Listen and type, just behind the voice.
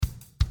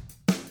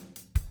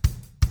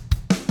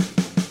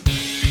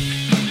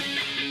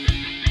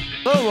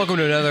Hello and welcome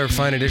to another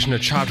fine edition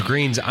of Chopped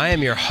Greens. I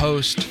am your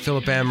host,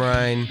 Philip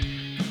Amrine.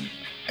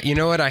 You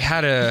know what? I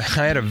had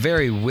a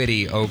very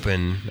witty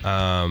open,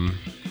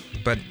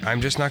 but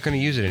I'm just not going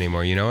to use it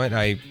anymore. You know what?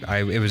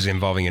 It was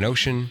involving an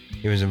ocean.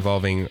 It was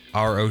involving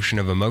our ocean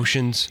of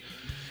emotions.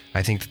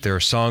 I think that there are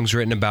songs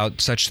written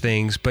about such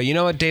things. But you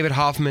know what, David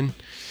Hoffman?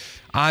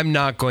 I'm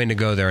not going to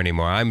go there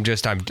anymore.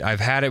 I've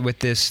had it with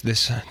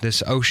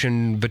this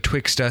ocean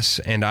betwixt us,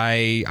 and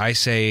I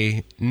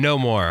say no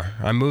more.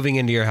 I'm moving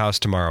into your house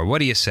tomorrow. What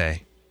do you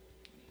say?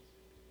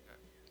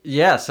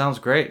 Yeah, sounds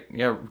great.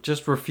 Yeah,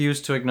 just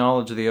refuse to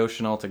acknowledge the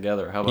ocean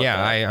altogether. How about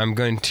that? Yeah, I'm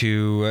going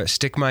to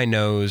stick my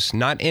nose,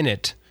 not in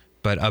it,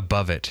 but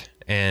above it.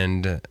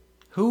 And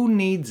who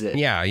needs it?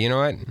 Yeah, you know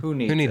what? Who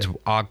needs it?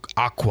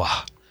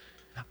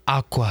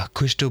 Aqua,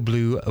 crystal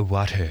blue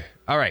water.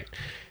 All right.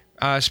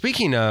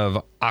 Speaking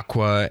of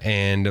aqua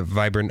and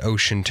vibrant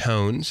ocean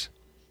tones,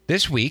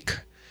 this week,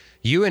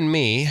 you and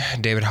me,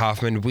 David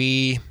Hoffman,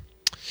 we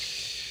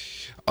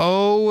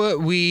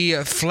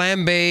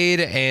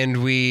flambéed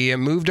and we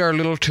moved our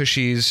little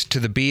tushies to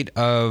the beat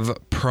of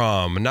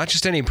Prom. Not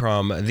just any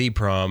prom, The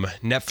Prom,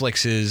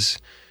 Netflix's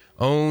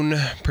own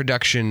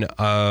production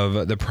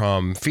of The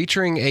Prom,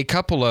 featuring a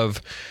couple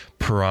of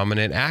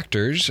prominent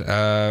actors,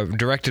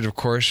 directed, of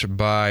course,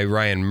 by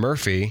Ryan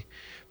Murphy.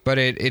 But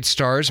it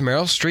stars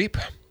Meryl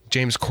Streep,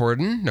 James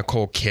Corden,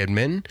 Nicole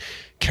Kidman,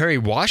 Kerry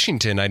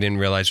Washington, I didn't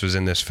realize was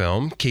in this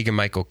film.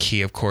 Keegan-Michael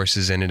Key, of course,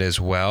 is in it as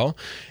well.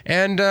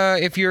 And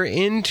if you're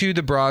into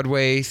the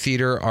Broadway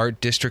theater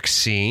art district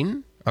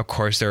scene, of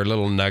course, there are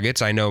little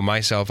nuggets. I know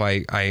myself,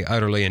 I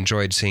utterly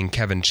enjoyed seeing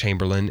Kevin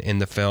Chamberlain in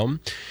the film.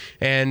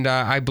 And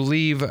I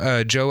believe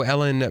Jo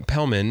Ellen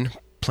Pellman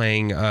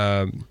playing,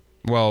 I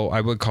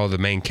would call the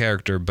main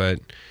character,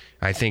 but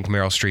I think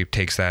Meryl Streep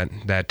takes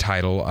that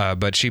title,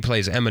 but she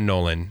plays Emma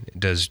Nolan,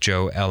 does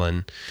Jo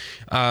Ellen.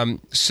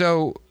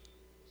 So,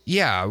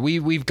 yeah,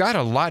 we've got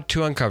a lot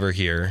to uncover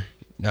here,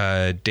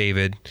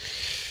 David.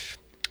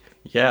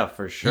 Yeah,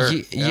 for sure.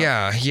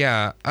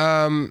 Yeah.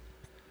 I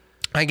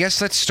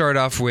guess let's start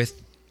off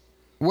with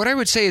what I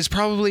would say is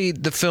probably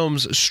the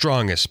film's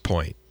strongest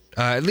point,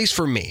 at least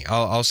for me.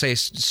 I'll say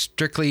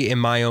strictly in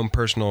my own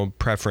personal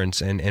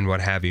preference and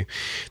what have you.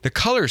 The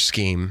color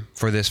scheme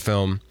for this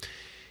film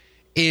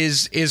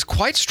is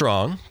quite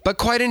strong, but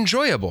quite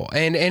enjoyable.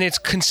 And it's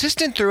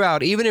consistent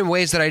throughout, even in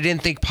ways that I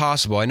didn't think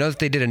possible. I know that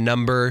they did a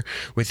number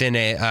within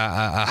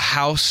a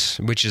house,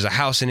 which is a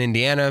house in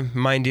Indiana,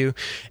 mind you,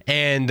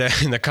 and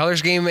the color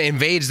scheme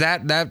invades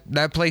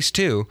that place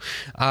too.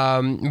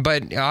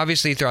 But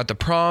obviously throughout the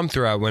prom,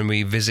 throughout when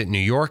we visit New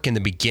York in the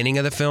beginning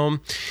of the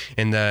film,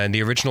 in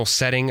the original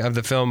setting of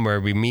the film where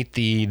we meet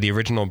the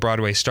original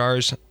Broadway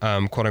stars,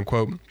 quote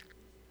unquote,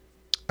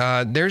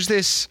 there's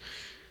this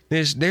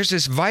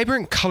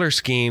vibrant color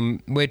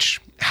scheme, which,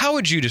 how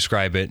would you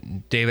describe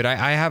it, David?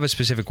 I have a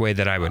specific way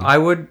that I would. I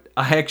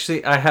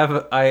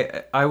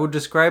would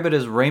describe it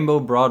as Rainbow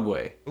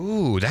Broadway.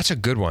 Ooh, that's a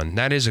good one.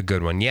 That is a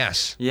good one.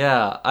 Yes.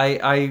 Yeah,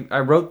 I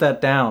wrote that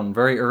down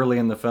very early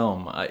in the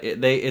film.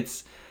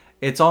 It's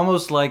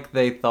almost like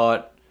they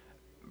thought,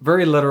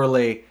 very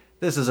literally,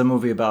 this is a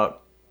movie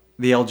about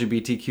the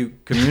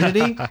LGBTQ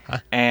community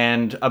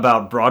and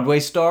about Broadway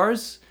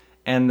stars.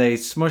 And they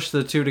smush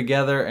the two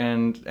together,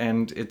 and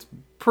it's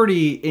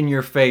pretty in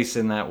your face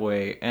in that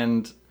way.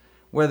 And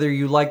whether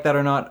you like that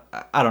or not,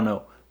 I don't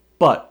know.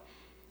 But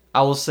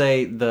I will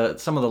say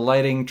some of the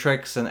lighting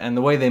tricks and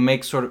the way they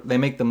make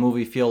the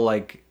movie feel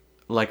like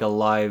a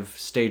live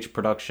stage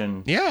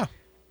production. Yeah,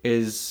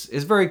 is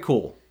very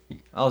cool.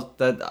 I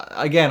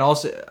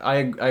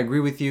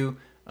agree with you.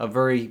 A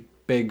very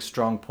big,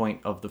 strong point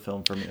of the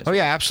film for me. Oh,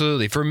 yeah,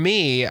 absolutely. For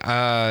me,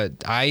 I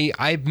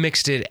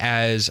mixed it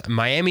as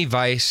Miami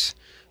Vice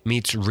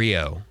meets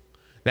Rio.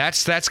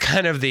 That's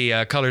kind of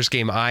the color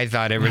scheme I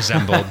thought it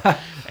resembled.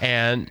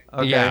 And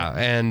okay. Yeah,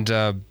 and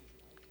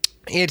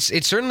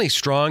it's certainly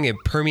strong. It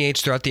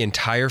permeates throughout the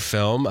entire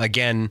film.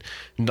 Again,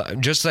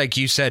 just like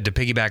you said, to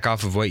piggyback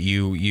off of what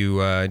you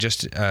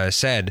just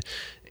said,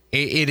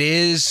 it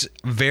is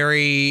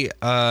very,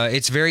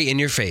 it's very in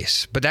your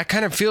face, but that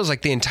kind of feels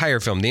like the entire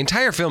film. The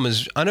entire film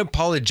is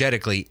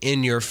unapologetically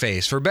in your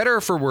face, for better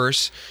or for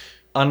worse.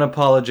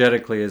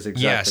 Unapologetically is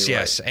exactly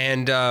right. Yes.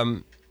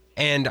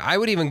 And I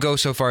would even go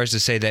so far as to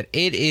say that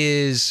it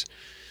is,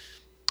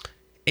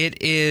 I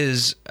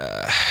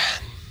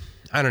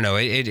don't know.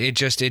 It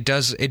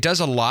does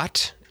a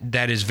lot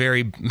that is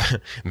very,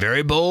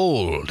 very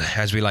bold,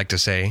 as we like to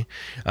say.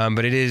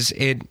 But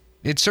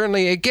it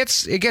certainly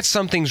gets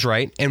some things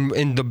right,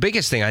 and the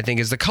biggest thing I think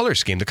is the color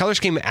scheme. The color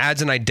scheme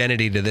adds an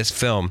identity to this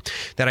film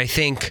that I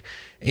think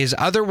is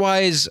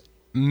otherwise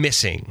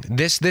missing.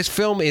 This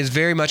film is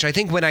very much, I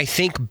think when I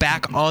think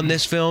back on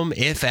this film,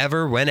 if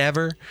ever,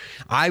 whenever,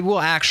 I will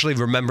actually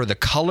remember the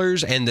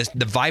colors and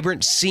the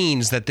vibrant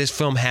scenes that this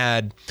film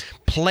had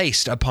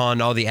placed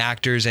upon all the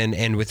actors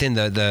and within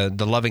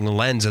the loving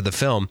lens of the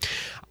film.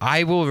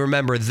 I will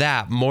remember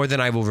that more than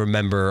I will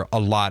remember a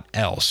lot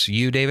else.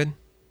 You, David?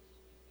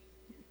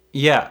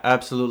 Yeah,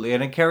 absolutely.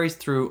 And it carries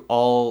through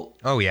all...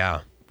 Oh,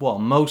 yeah. well,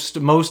 most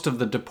of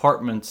the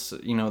departments,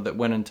 that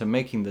went into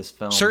making this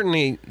film.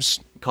 Certainly,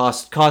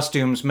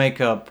 Costumes,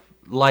 makeup,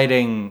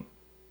 lighting,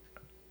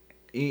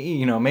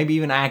 maybe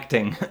even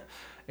acting.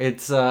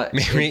 It's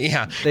maybe,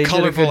 they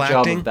colorful did a good job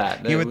acting. of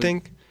that. You would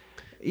think.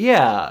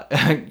 Yeah,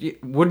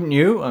 wouldn't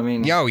you? I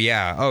mean, Oh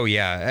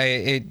yeah.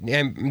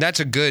 And that's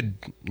a good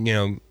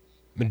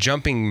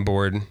jumping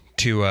board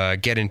to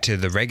get into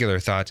the regular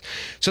thoughts.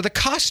 So the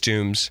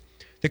costumes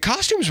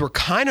were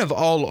kind of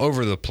all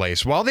over the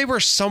place. While they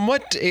were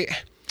somewhat,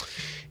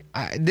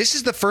 this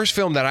is the first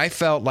film that I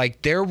felt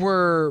like there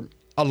were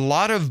a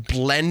lot of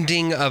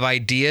blending of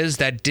ideas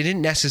that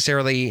didn't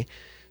necessarily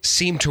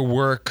seem to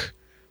work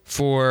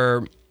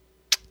for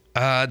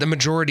the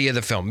majority of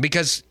the film,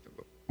 because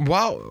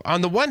while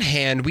on the one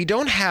hand we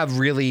don't have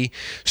really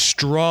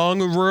strong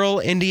rural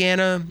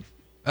Indiana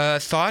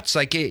thoughts,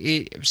 like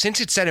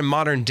since it's set in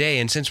modern day,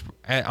 and since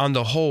on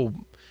the whole,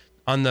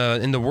 in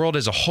the world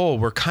as a whole,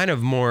 we're kind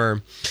of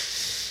more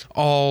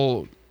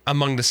all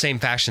among the same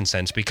fashion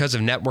sense because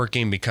of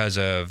networking, because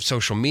of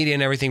social media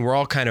and everything. We're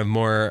all kind of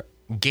more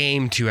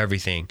game to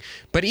everything.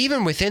 But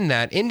even within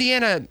that,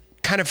 Indiana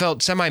kind of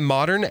felt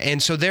semi-modern,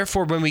 and so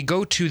therefore when we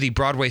go to the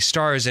Broadway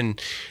stars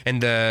and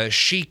the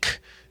chic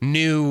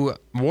new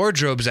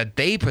wardrobes that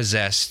they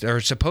possessed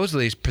or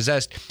supposedly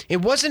possessed, it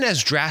wasn't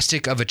as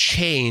drastic of a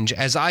change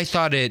as I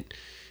thought it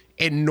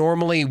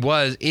normally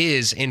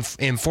is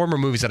in former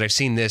movies that I've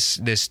seen. This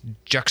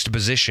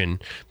juxtaposition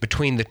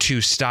between the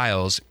two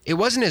styles, it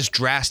wasn't as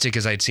drastic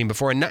as I'd seen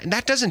before, and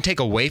that doesn't take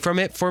away from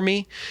it for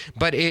me,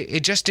 but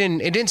it just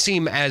didn't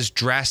seem as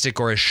drastic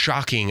or as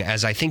shocking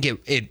as I think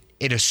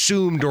it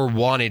assumed or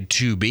wanted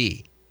to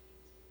be.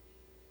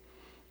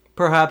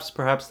 Perhaps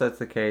that's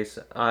the case.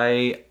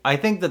 I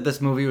think that this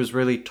movie was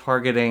really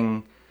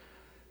targeting,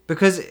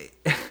 because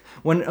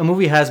when a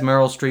movie has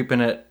Meryl Streep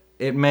in it,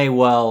 it may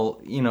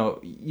well,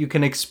 you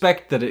can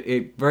expect that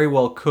it very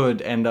well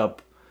could end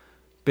up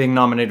being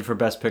nominated for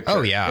Best Picture.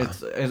 Oh yeah,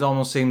 it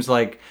almost seems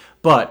like,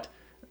 but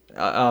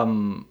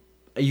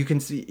you can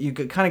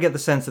kind of get the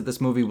sense that this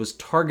movie was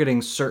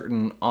targeting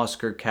certain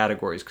Oscar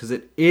categories, because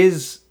it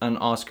is an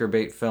Oscar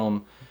bait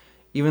film,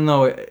 even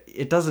though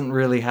it doesn't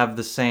really have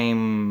the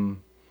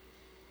same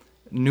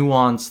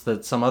nuance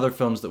that some other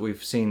films that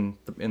we've seen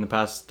in the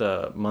past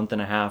month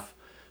and a half.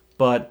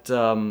 But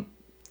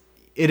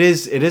it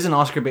is an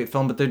Oscar bait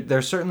film, but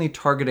they're certainly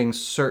targeting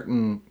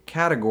certain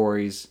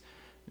categories,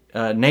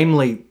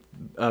 namely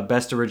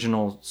Best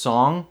Original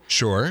Song.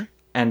 Sure.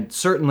 And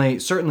certainly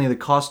the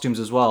costumes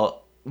as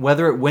well.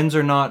 Whether it wins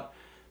or not,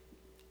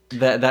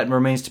 that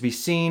remains to be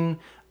seen,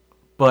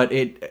 but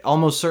it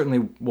almost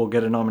certainly will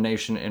get a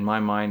nomination in my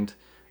mind.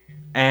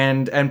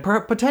 And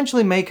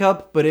potentially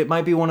makeup, but it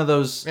might be one of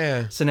those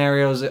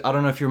scenarios. I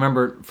don't know if you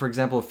remember, for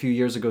example, a few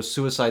years ago,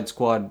 Suicide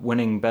Squad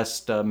winning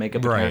Best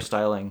Makeup and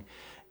Hairstyling.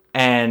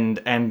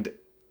 And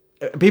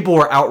people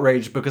were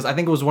outraged because I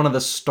think it was one of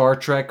the Star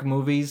Trek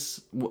movies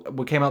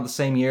what came out the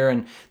same year,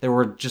 and there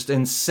were just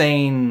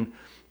insane,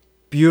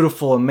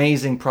 beautiful,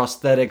 amazing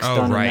prosthetics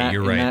done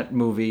in that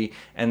movie,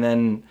 and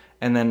then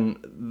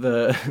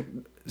the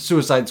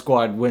Suicide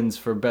Squad wins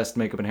for Best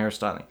Makeup and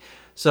Hairstyling.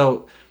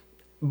 So,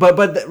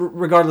 but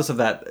regardless of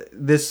that,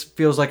 this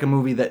feels like a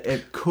movie that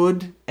it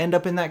could end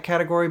up in that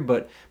category.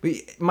 But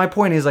my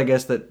point is, I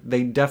guess, that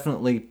they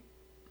definitely,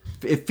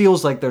 it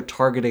feels like they're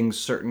targeting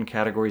certain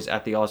categories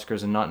at the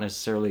Oscars and not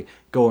necessarily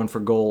going for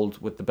gold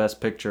with the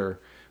Best Picture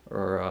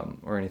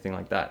or anything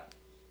like that.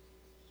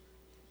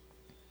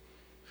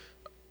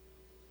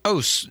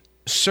 Oh,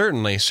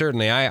 certainly.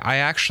 I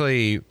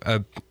actually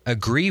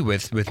agree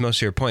with most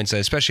of your points,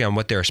 especially on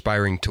what they're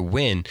aspiring to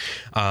win.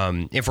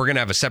 If we're going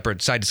to have a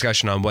separate side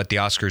discussion on what the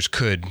Oscars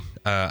could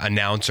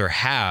announce or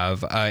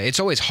have, it's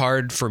always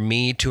hard for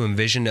me to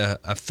envision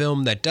a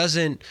film that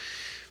doesn't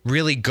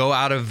really go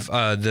out of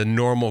the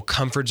normal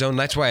comfort zone.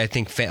 That's why I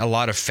think a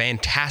lot of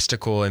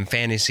fantastical and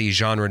fantasy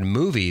genre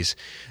movies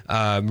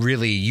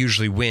really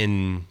usually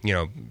win,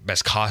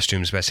 best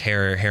costumes, best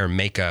hair and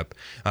makeup,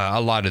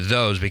 a lot of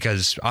those,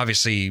 because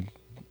obviously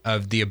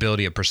of the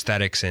ability of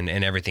prosthetics and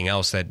everything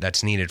else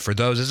that's needed for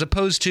those, as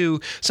opposed to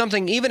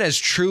something even as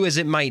true as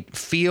it might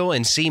feel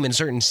and seem in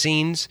certain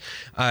scenes,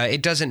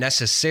 it doesn't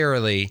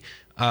necessarily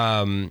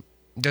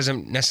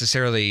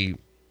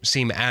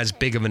seem as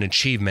big of an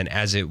achievement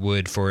as it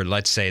would for,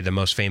 let's say, the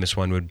most famous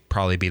one would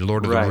probably be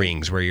Lord of the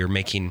Rings, where you're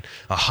making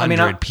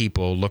 100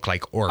 people look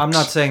like orcs. I'm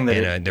not saying that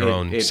in their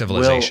own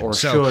civilization. Will or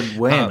should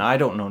win. I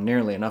don't know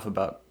nearly enough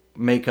about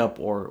makeup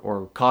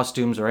or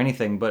costumes or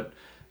anything, but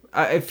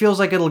it feels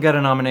like it'll get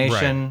a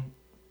nomination. Right.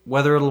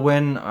 Whether it'll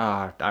win,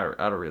 I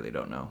really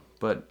don't know.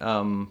 But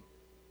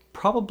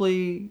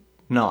probably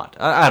not.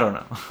 I don't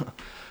know.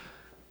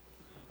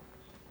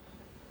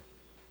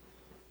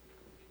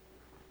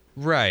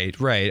 Right.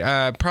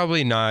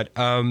 Probably not.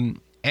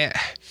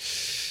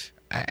 It's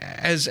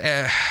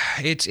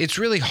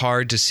really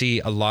hard to see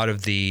a lot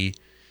of the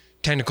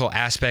technical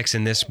aspects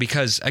in this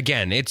because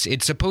again,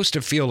 it's supposed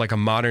to feel like a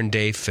modern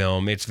day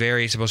film. It's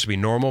very supposed to be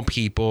normal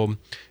people,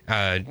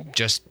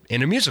 just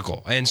in a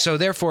musical, and so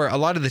therefore a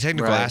lot of the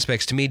technical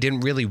aspects to me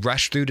didn't really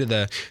rush through to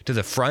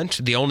the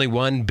front. The only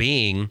one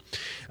being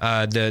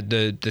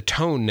the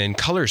tone and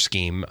color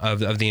scheme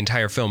of the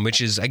entire film, which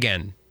is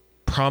again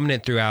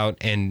prominent throughout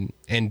and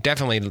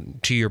definitely,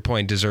 to your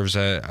point, deserves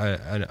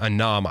a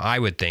nom, I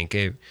would think,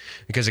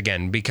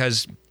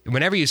 because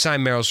whenever you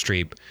sign Meryl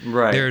Streep,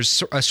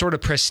 there's a sort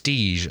of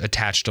prestige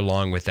attached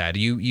along with that.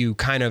 You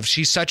kind of,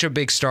 she's such a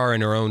big star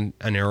in her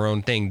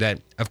own thing that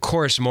of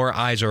course more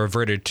eyes are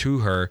averted to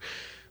her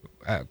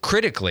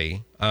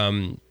critically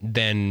than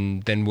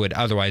would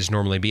otherwise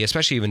normally be,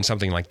 especially even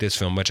something like this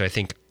film, which I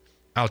think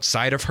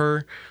outside of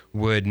her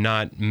would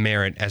not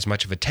merit as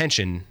much of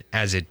attention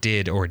as it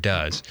did or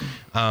does.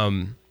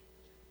 And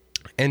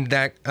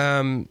that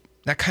kind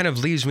of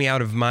leaves me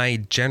out of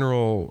my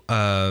general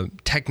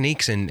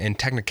techniques and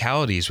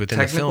technicalities within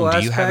the film.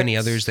 Do you have any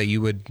others that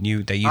you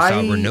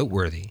thought were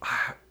noteworthy?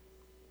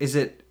 Does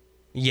it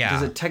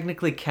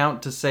technically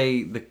count to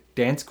say the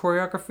dance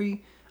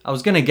choreography? I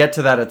was going to get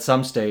to that at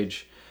some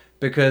stage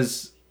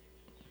because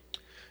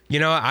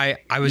I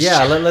was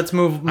let's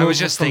move. I was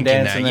just from thinking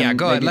dance that. Yeah,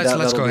 go ahead.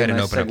 Let's go ahead and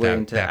open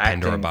up that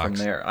Pandora box.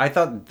 From there. I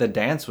thought the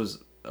dance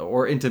was,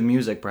 or into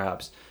music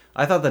perhaps.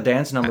 I thought the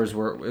dance numbers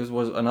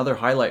was another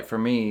highlight for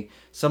me.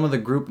 Some of the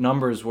group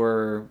numbers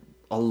were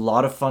a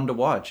lot of fun to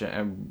watch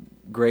and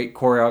great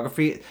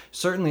choreography.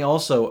 Certainly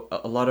also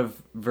a lot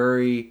of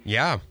very...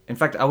 Yeah. In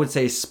fact, I would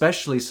say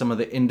especially some of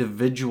the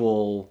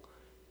individual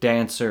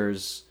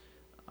dancers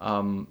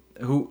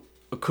who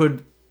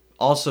could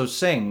also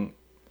sing,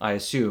 I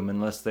assume,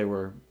 unless they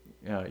were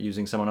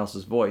using someone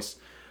else's voice.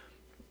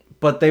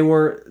 But they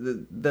were...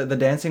 The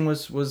dancing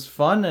was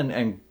fun,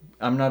 and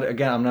I'm not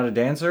a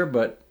dancer,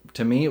 but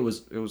to me, it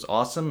was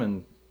awesome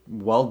and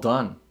well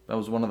done. That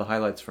was one of the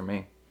highlights for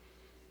me.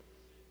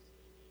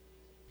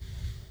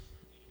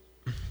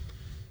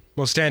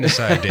 Well, stand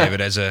aside,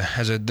 David, as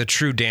the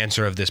true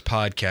dancer of this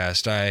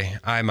podcast.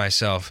 I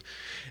myself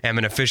am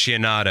an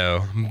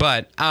aficionado,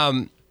 but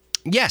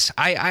yes,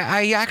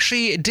 I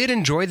actually did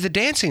enjoy the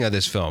dancing of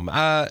this film.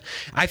 I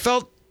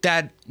felt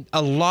that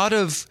a lot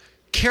of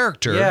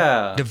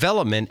character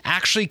development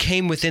actually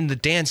came within the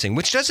dancing,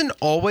 which doesn't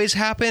always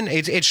happen.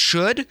 It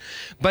should,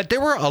 but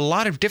there were a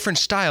lot of different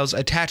styles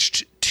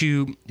attached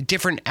to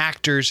different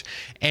actors,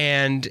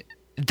 and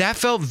that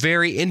felt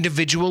very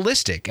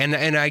individualistic. And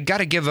I got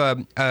to give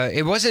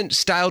it wasn't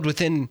styled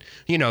within,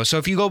 so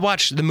if you go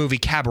watch the movie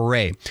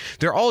Cabaret,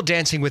 they're all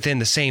dancing within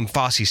the same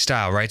Fosse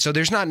style, right? So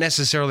there's not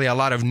necessarily a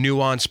lot of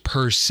nuance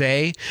per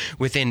se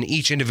within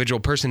each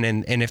individual person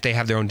and if they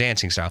have their own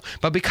dancing style.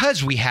 But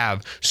because we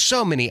have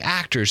so many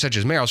actors such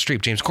as Meryl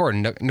Streep, James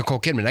Corden,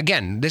 Nicole Kidman,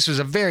 again, this was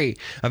a very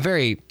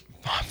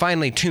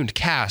finely tuned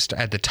cast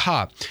at the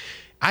top.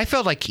 I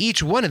felt like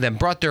each one of them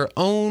brought their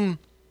own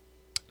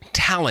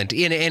talent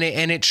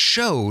and it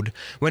showed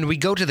when we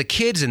go to the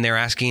kids and they're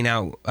asking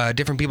out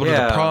different people to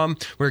the prom.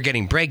 We're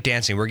getting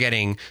breakdancing, we're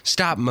getting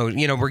stop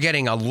motion, we're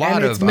getting a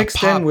lot of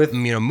pop with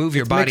move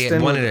your body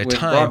at one at a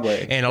time,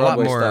 Broadway, and a lot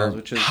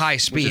more high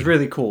speed, which is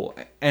really cool.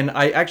 And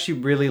I actually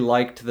really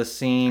liked the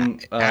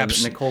scene,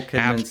 Nicole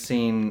Kidman's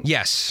scene,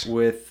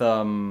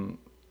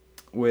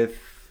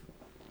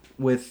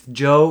 with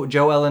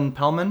Jo Ellen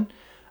Pellman,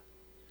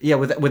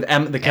 with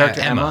Emma, the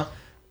character Emma.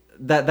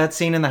 That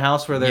scene in the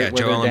house where they're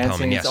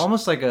dancing, it's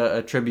almost like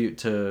a tribute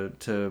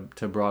to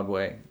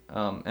Broadway,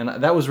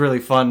 and that was really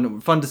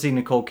fun to see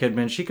Nicole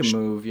Kidman. She can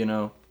move,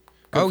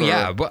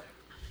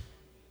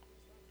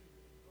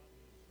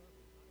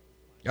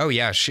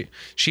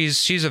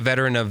 she's a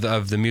veteran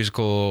of the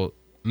musical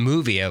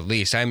movie, at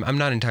least. I'm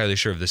not entirely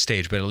sure of the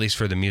stage, but at least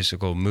for the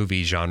musical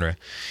movie genre.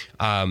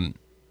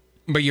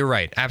 But you're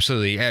right,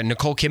 absolutely.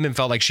 Nicole Kidman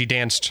felt like she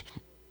danced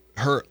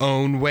her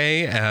own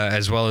way,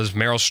 as well as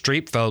Meryl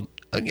Streep felt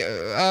a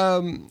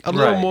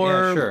little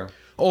more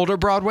older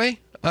Broadway.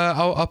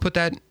 I'll put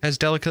that as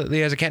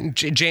delicately as I can.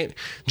 James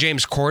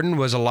Corden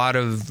was a lot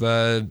of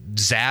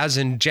zazz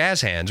and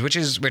jazz hands, which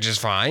is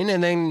fine.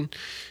 And then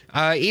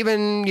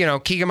even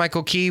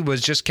Keegan-Michael Key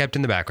was just kept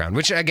in the background,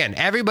 which again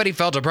everybody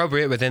felt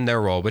appropriate within their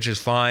role, which is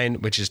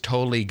fine, which is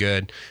totally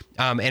good.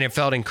 And it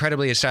felt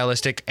incredibly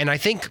stylistic. And I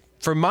think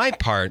for my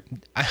part,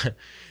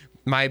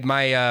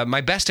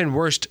 My best and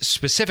worst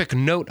specific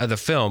note of the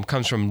film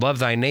comes from Love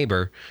Thy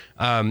Neighbor,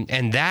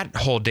 and that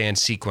whole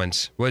dance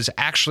sequence was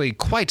actually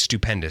quite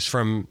stupendous.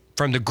 From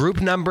the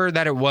group number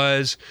that it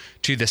was,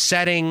 to the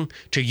setting,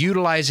 to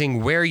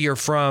utilizing where you're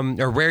from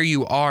or where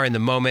you are in the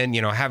moment,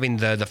 having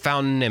the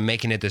fountain and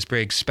making it this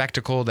big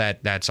spectacle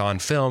that's on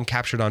film,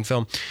 captured on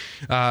film.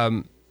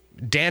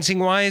 Dancing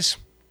wise,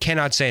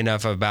 cannot say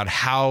enough about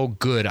how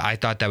good I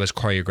thought that was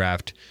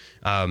choreographed.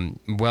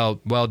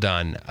 Well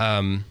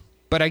done.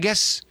 But I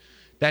guess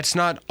that's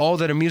not all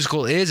that a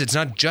musical is. It's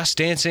not just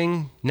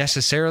dancing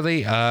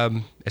necessarily,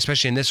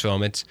 especially in this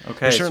film. There's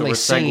certainly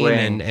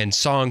singing and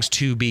songs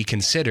to be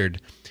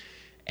considered.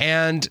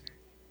 And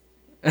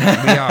We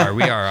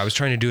are. I was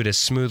trying to do it as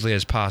smoothly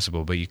as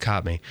possible, but you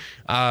caught me.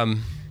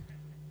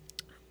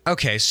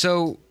 Okay,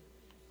 so,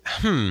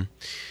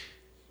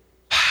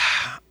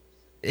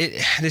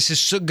 this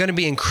is going to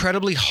be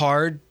incredibly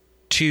hard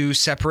to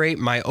separate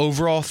my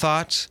overall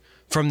thoughts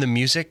from the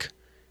music,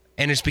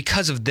 and it's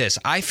because of this.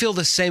 I feel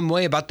the same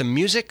way about the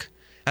music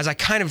as I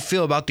kind of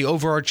feel about the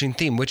overarching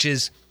theme, which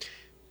is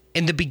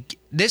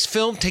this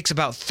film takes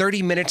about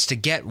 30 minutes to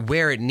get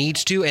where it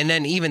needs to, and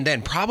then even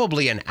then,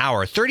 probably an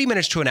hour, 30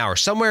 minutes to an hour,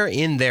 somewhere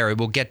in there, it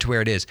will get to where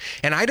it is.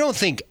 And I don't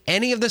think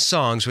any of the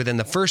songs within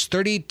the first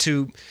 30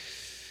 to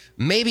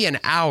maybe an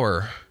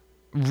hour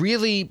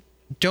really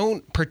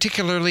don't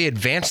particularly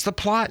advance the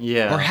plot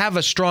or have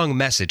a strong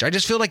message. I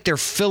just feel like they're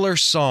filler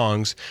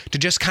songs to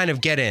just kind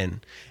of get in.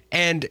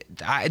 And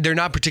they're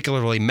not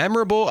particularly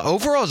memorable.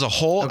 Overall, as a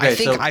whole, I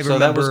think I remember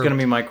that was going to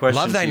be my question.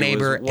 Love Thy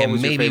Neighbor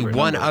and maybe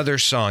one other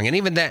song. And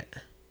even that...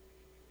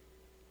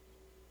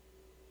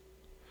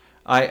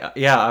 my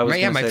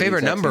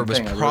favorite number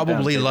was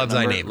probably Love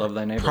Thy Neighbor. Love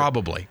Thy Neighbor.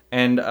 Probably.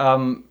 And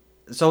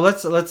so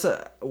let's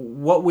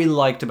what we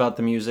liked about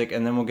the music,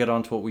 and then we'll get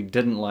on to what we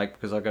didn't like,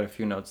 because I've got a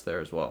few notes there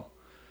as well.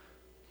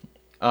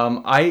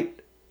 Go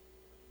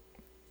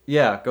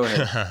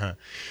ahead.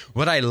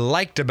 What I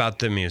liked about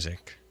the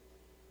music.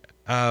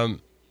 I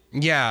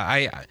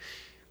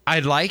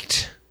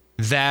liked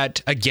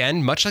that,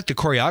 again, much like the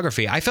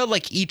choreography, I felt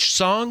like each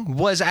song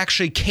was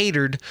actually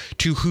catered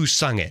to who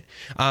sung it.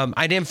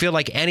 I didn't feel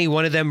like any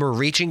one of them were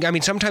reaching. I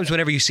mean, sometimes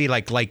whenever you see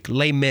like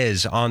Les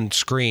Mis on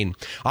screen,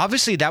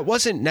 obviously that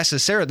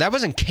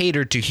wasn't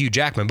catered to Hugh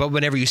Jackman, but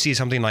whenever you see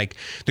something like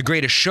The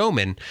Greatest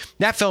Showman,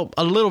 that felt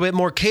a little bit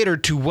more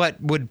catered to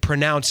what would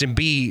pronounce and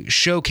be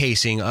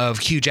showcasing of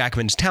Hugh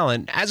Jackman's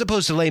talent, as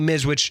opposed to Les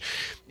Mis, which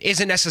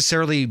isn't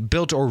necessarily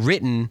built or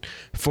written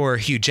for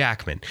Hugh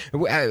Jackman.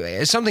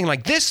 Something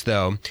like this,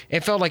 though,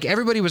 it felt like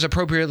everybody was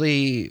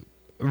appropriately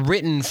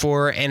written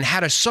for and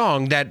had a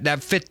song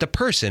that fit the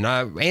person.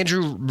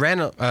 Andrew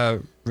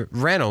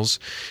Rannells,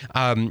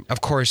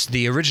 of course,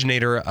 the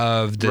originator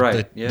of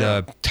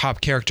the top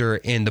character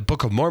in the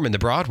Book of Mormon, the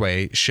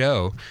Broadway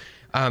show,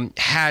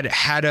 had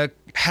a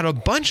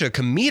bunch of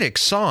comedic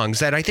songs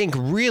that I think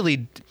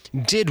really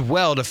did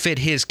well to fit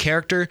his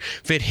character,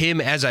 fit him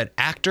as an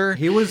actor.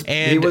 He was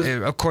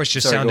of course,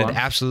 just sounded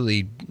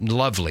absolutely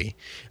lovely.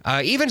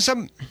 I was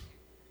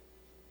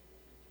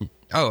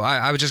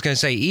just going to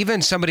say,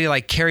 even somebody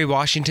like Kerry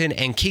Washington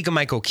and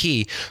Keegan-Michael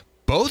Key,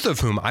 both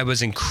of whom I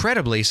was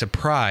incredibly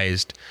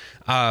surprised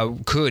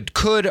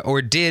could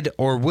or did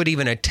or would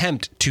even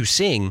attempt to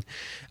sing,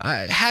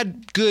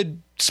 had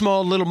good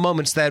small little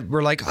moments that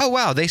were like, oh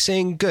wow, they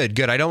sing good.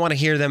 I don't want to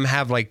hear them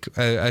have like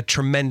a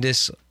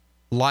tremendous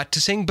lot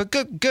to sing, but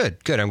good.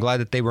 I'm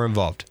glad that they were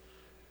involved.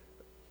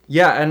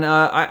 Yeah, and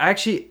I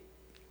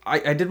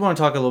did want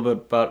to talk a little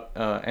bit about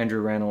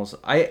Andrew Rannells.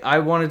 I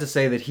wanted to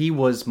say that he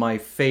was my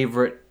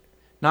favorite,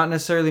 not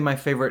necessarily my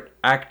favorite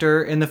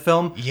actor in the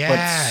film,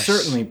 but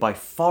certainly by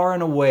far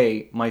and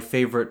away my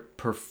favorite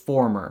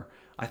performer.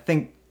 I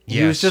think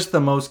he was just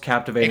the most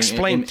captivating.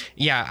 Explain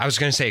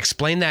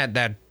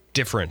that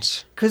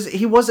difference. Because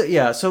he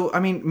wasn't, so I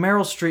mean,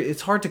 Meryl Streep,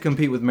 it's hard to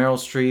compete with Meryl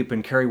Streep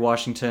and Kerry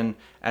Washington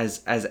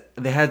as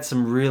they had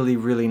some really,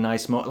 really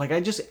nice moments. Like,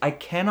 I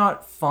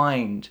cannot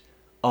find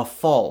a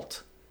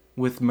fault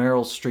with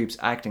Meryl Streep's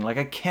acting. Like,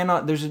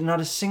 there's not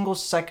a single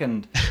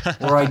second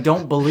where I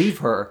don't believe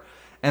her.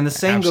 And the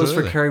same goes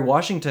for Kerry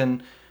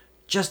Washington.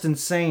 Just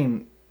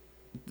insane.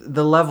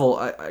 The level,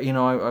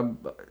 I'm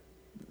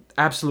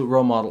absolute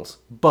role models.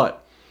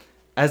 But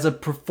as a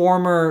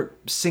performer,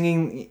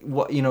 singing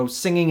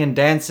and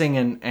dancing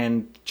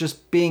and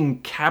just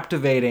being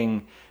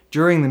captivating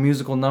during the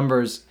musical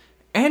numbers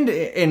and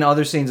in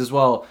other scenes as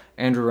well,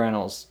 Andrew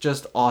Rannells,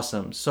 just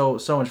awesome. So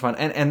much fun.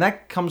 And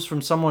that comes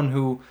from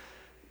someone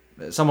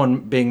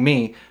being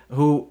me,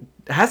 who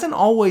hasn't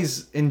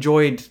always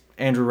enjoyed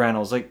Andrew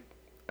Rannells. Like,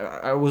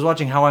 I was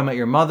watching How I Met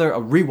Your Mother,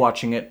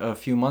 rewatching it a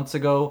few months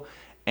ago,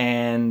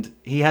 and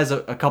he has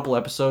a couple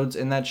episodes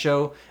in that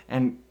show,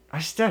 and I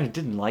still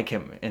didn't like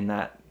him in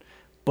that,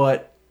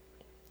 but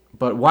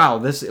wow,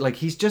 this, like,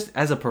 he's just,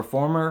 as a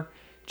performer,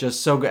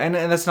 just so good. And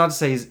that's not to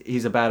say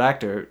he's a bad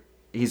actor.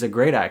 He's a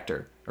great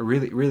actor. It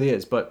really, really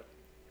is. But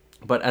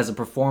as a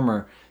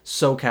performer,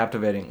 so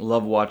captivating.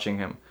 Love watching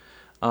him.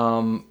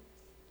 So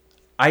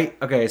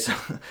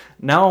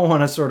now I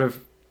want to sort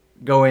of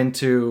go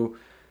into.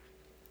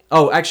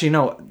 Oh, actually,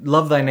 no.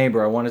 Love Thy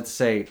Neighbor. I wanted to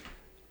say,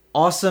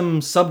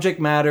 awesome subject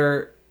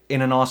matter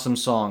in an awesome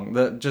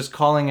song. Just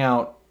calling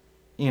out,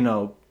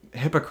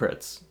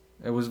 hypocrites.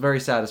 It was very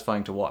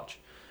satisfying to watch.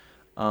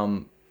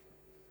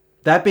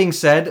 That being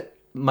said,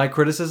 my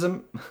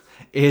criticism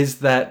is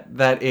that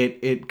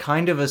it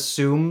kind of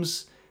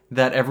assumes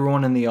that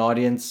everyone in the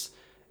audience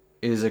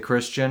is a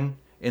Christian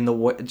in the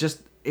way,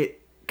 just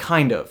it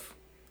kind of,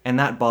 and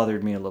that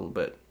bothered me a little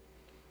bit.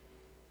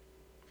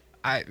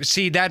 I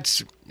see.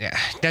 That's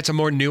a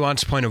more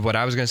nuanced point of what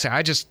I was going to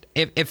say.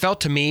 It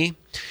felt to me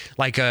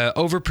like a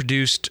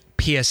overproduced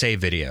PSA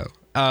video.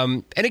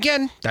 And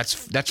again, that's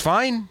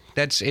fine.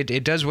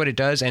 It does what it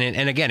does,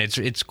 and again,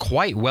 it's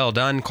quite well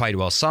done, quite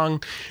well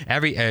sung,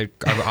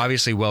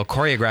 obviously well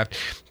choreographed.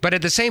 But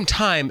at the same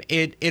time,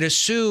 it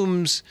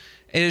assumes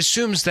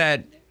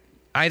that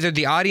either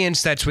the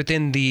audience that's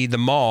within the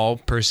mall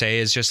per se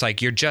is just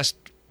like, you're just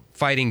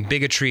fighting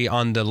bigotry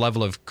on the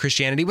level of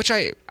Christianity, which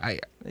I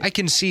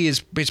can see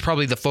is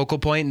probably the focal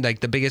point,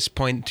 like the biggest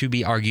point to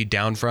be argued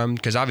down from,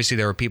 because obviously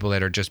there are people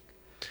that are just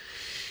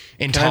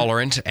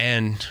intolerant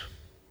and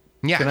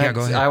go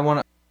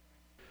ahead.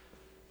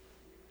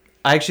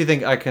 I actually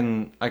think I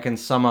can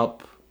sum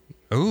up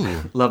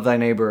Love Thy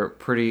Neighbor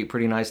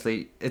pretty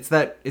nicely. It's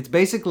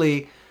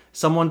basically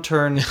someone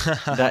turned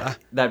that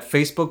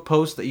Facebook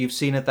post that you've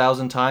seen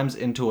 1,000 times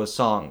into a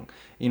song,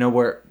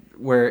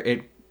 where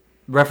it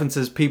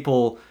references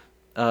people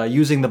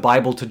using the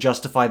Bible to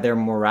justify their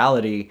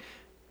morality,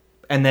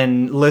 and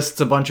then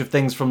lists a bunch of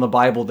things from the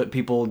Bible that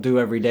people do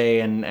every day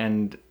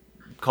and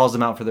calls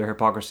them out for their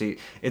hypocrisy.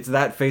 It's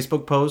that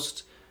Facebook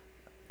post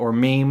or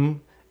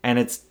meme, and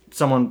it's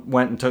someone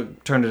went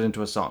and turned it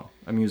into a song,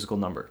 a musical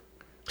number.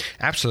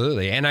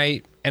 Absolutely. And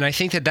I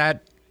think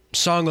that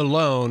song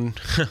alone,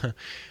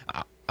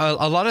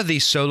 a lot of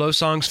these solo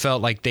songs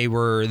felt like they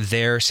were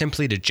there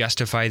simply to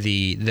justify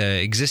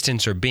the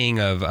existence or being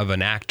of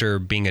an actor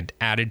being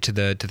added to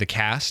the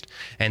cast.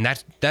 And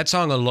that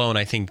song alone,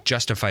 I think,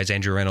 justifies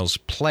Andrew Rannells'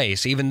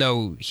 place, even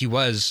though he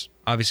was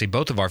obviously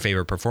both of our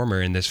favorite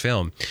performer in this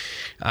film.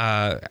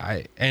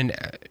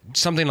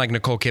 Something like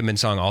Nicole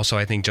Kidman's song also,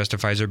 I think,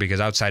 justifies her, because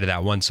outside of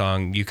that one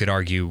song, you could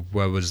argue,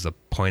 what was the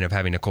point of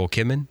having Nicole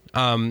Kidman?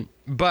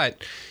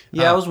 But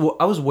yeah,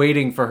 I was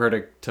waiting for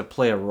her to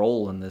play a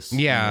role in this.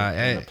 Yeah,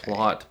 in the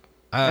plot,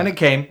 and it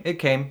came.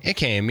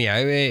 Yeah,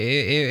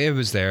 it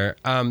was there.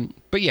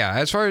 But yeah,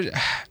 as far as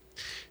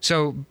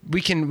so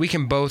we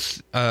can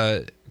both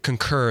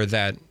concur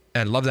that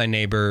Love Thy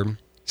Neighbor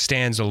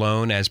stands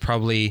alone as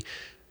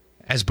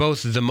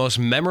both the most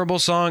memorable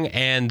song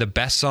and the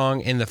best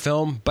song in the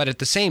film. But at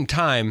the same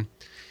time,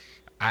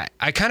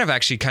 I kind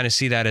of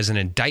see that as an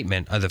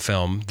indictment of the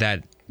film,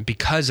 that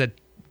because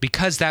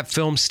that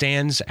film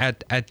stands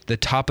at the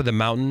top of the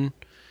mountain,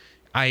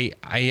 I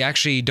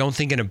actually don't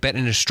think in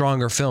a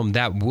stronger film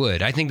that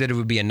would. I think that it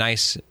would be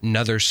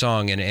another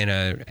song in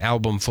an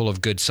album full of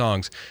good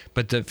songs.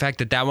 But the fact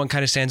that one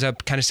kind of stands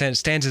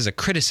as a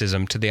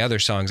criticism to the other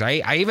songs.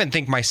 I even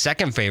think my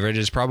second favorite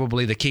is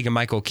probably the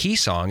Keegan-Michael Key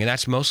song, and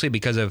that's mostly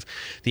because of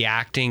the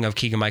acting of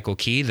Keegan-Michael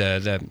Key,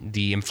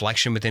 the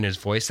inflection within his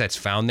voice that's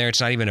found there. It's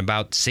not even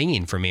about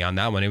singing for me on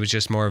that one. It was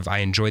just more of, I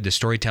enjoyed the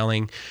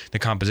storytelling, the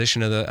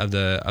composition of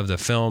the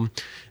film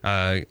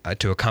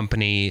to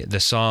accompany the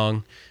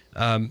song.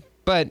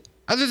 But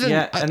other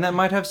than and that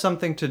might have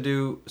something to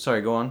do.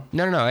 Sorry, go on.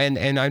 No,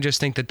 and I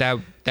just think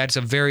that's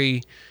a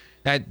very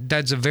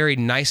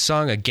nice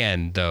song.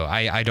 Again, though,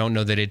 I don't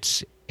know that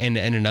it's in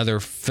another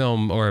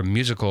film or a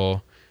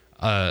musical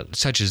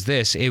such as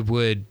this, it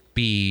would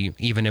be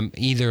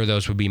either of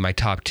those would be my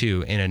top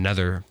two in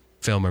another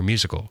film or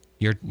musical.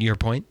 Your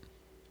point?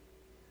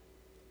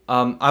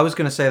 I was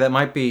going to say that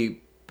might be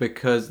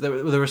because there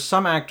were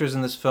some actors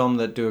in this film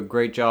that do a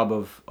great job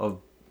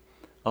of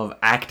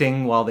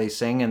acting while they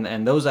sing,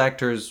 and those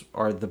actors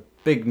are the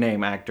big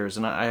name actors.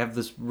 And I have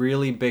this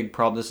really big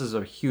problem. This is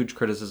a huge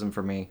criticism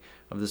for me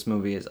of this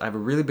movie, is I have a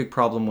really big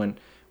problem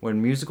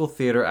when musical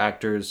theater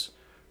actors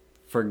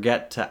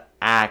forget to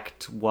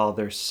act while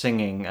they're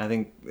singing. I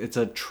think it's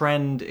a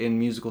trend in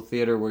musical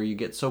theater where you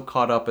get so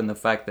caught up in the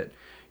fact that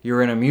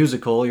you're in a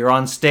musical, you're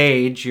on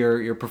stage,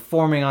 you're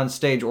performing on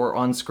stage or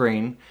on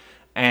screen,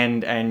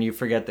 and you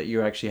forget that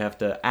you actually have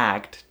to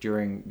act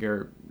during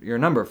your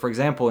number. For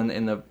example,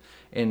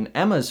 in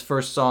Emma's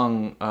first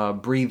song,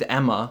 Breathe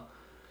Emma,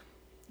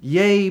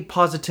 yay,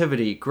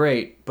 positivity,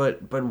 great.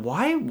 But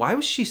why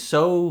was she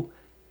so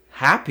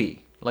happy?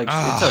 Like,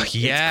 it's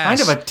kind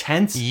of a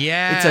tense,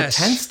 it's a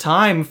tense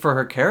time for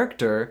her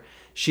character.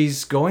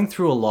 She's going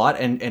through a lot,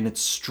 and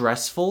it's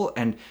stressful,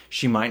 and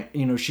she might,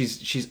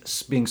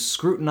 she's being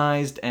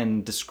scrutinized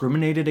and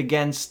discriminated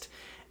against,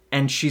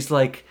 and she's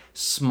like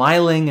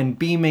smiling and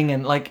beaming,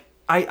 and like,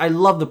 I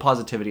love the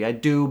positivity, I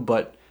do,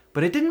 but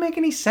it didn't make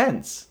any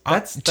sense.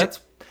 That's.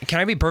 Can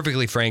I be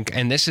perfectly frank?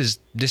 And this is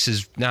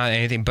not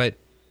anything, but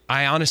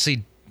I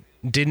honestly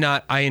did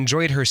not. I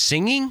enjoyed her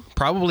singing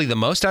probably the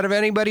most out of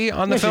anybody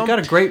on the film. She's got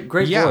a great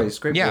voice.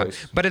 Great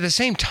voice. But at the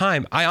same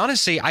time,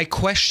 I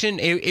questioned.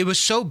 It was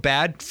so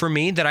bad for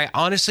me that I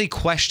honestly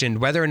questioned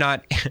whether or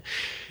not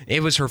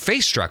it was her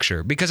face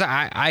structure, because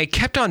I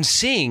kept on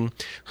seeing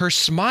her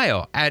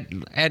smile at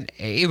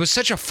it was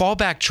such a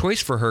fallback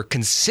choice for her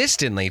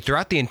consistently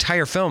throughout the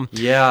entire film.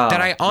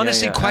 That I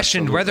honestly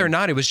questioned whether or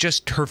not it was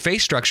just her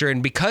face structure,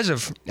 and because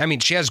of,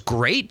 she has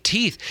great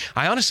teeth.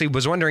 I honestly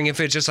was wondering if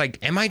it's just like,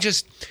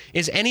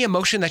 is any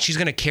emotion that she's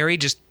going to carry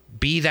just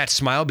be that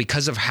smile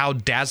because of how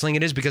dazzling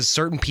it is, because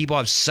certain people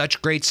have such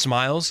great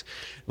smiles.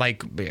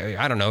 Like,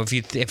 I don't know, if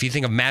you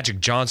think of Magic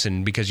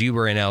Johnson, because you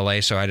were in LA,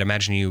 so I'd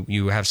imagine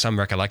you have some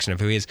recollection of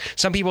who he is.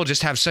 Some people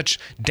just have such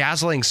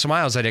dazzling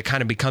smiles that it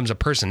kind of becomes a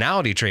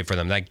personality trait for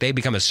them. Like, they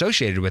become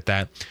associated with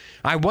that.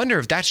 I wonder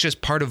if that's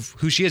just part of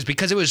who she is,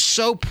 because it was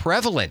so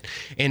prevalent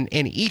in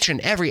each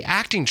and every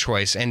acting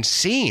choice and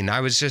scene.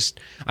 I was just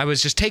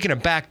taken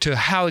aback to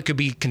how it could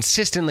be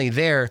consistently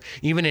there,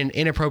 even in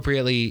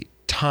inappropriately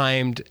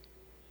timed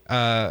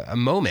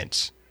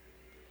moments.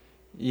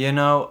 You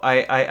know,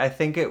 I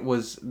think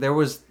there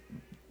was,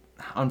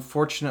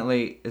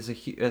 unfortunately,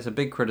 as a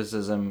big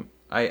criticism,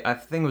 I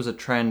think it was a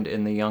trend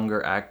in the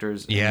younger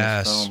actors in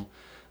this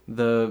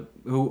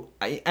film.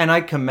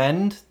 I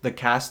commend the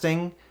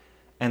casting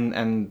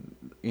and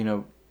you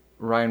know,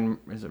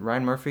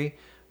 Ryan Murphy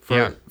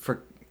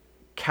for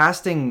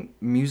casting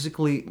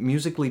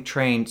musically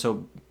trained,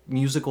 so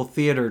musical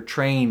theater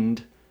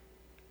trained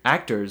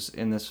actors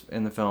in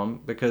the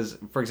film, because,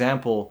 for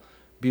example,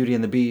 Beauty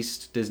and the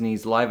Beast,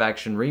 Disney's live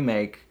action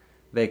remake,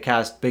 they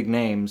cast big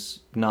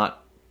names,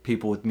 not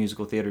people with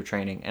musical theater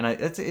training, and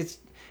it's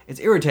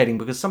irritating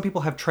because some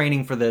people have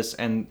training for this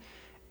and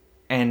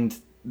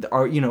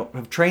are, you know,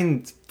 have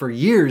trained for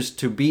years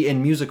to be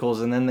in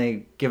musicals, and then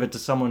they give it to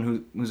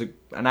someone who's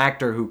an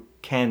actor who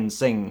can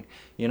sing,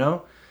 you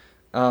know.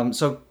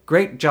 So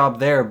great job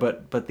there,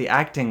 but the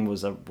acting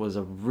was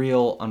a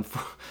real I'm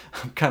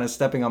kind of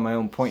stepping on my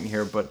own point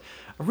here, but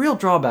a real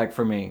drawback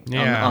for me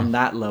on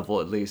that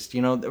level, at least.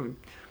 You know,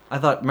 I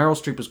thought Meryl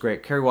Streep was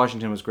great, Kerry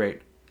Washington was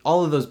great,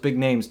 all of those big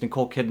names,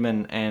 Nicole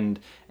Kidman and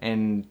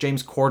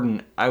James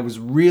Corden. I was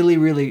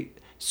really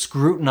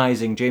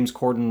scrutinizing James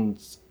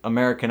Corden's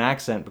American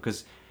accent,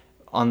 because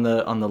on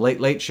the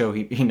Late Late Show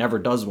he never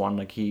does one.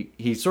 Like,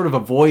 he sort of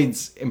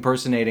avoids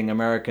impersonating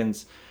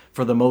Americans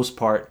for the most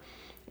part.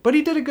 But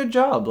he did a good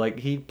job. Like,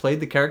 he played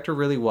the character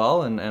really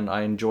well, and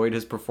I enjoyed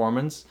his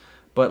performance.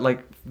 But,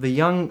 like,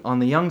 on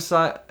the young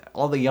side,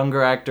 all the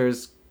younger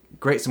actors,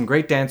 some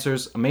great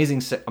dancers,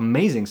 amazing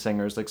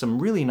singers, like some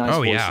really nice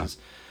voices.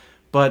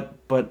 Yeah.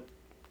 But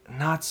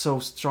not so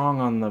strong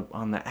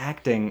on the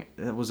acting.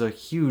 It was a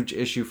huge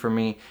issue for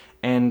me.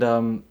 And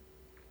the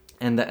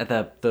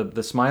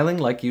smiling,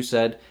 like you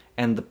said,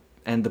 and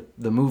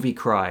the movie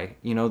cry.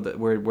 You know,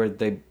 where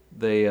they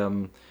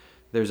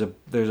there's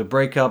a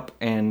breakup,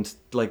 and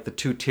like the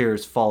two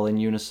tears fall in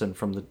unison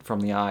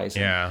from the eyes.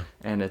 Yeah.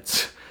 And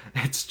it's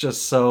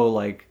just so,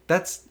 like,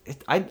 that's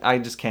it. I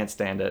just can't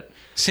stand it.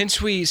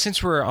 Since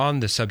we're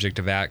on the subject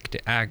of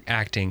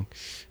acting,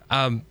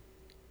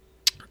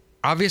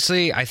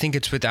 obviously I think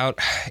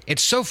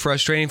it's so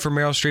frustrating for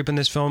Meryl Streep in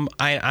this film.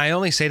 I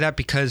only say that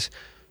because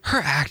her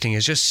acting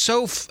is just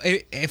so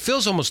it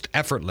feels almost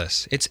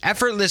effortless. It's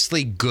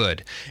effortlessly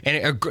good,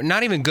 and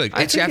not even good.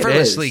 It's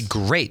effortlessly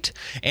great.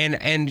 And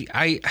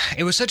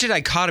it was such a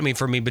dichotomy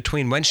for me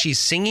between when she's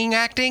singing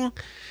acting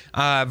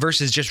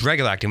versus just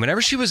regular acting.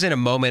 Whenever she was in a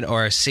moment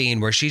or a scene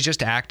where she's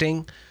just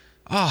acting,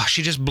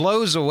 she just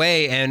blows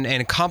away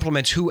and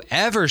compliments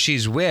whoever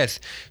she's with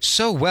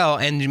so well,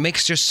 and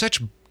makes just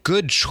such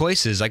good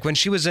choices. Like when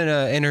she was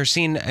in her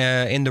scene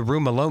in the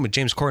room alone with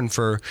James Corden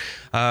for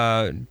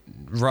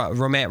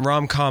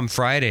Rom-Com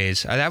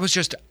Fridays, that was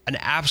just an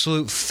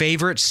absolute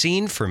favorite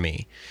scene for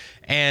me.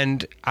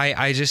 And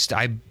I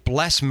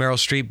bless Meryl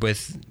Streep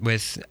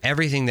with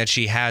everything that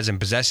she has and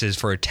possesses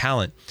for her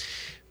talent.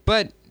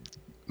 But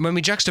when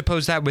we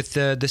juxtapose that with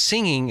the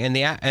singing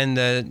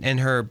and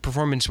her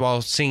performance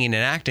while singing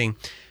and acting,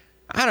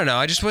 I don't know.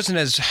 I just wasn't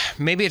as,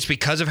 maybe it's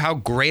because of how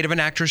great of an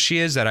actress she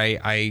is that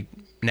I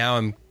now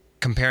am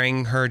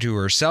comparing her to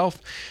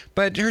herself.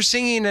 But her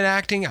singing and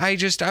acting, I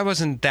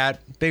wasn't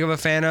that big of a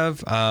fan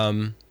of.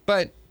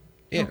 But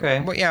yeah,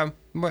 okay. But yeah,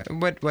 what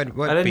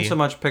I didn't so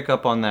much pick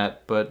up on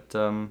that, but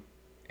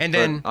and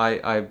then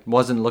I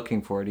wasn't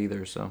looking for it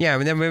either. So yeah,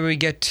 and then when we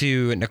get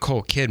to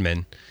Nicole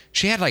Kidman,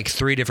 she had like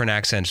 3 different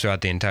accents throughout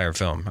the entire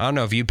film. I don't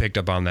know if you picked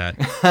up on that.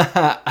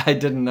 I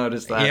didn't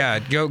notice that. Yeah,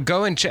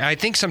 go and I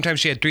think sometimes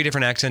she had 3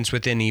 different accents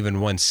within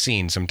even one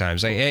scene.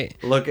 Sometimes.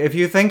 Look, if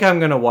you think I'm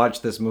gonna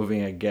watch this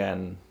movie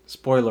again,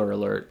 spoiler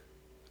alert,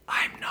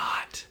 I'm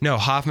not. No,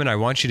 Hoffman, I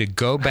want you to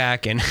go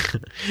back and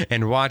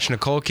watch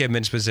Nicole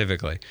Kidman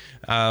specifically,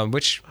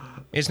 which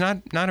is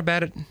not a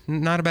bad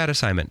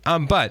assignment.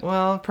 But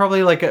well,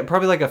 probably like a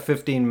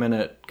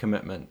 15-minute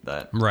commitment.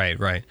 That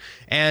right,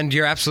 and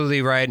you're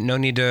absolutely right. No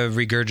need to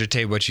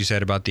regurgitate what you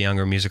said about the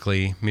younger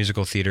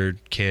musical theater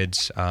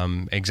kids.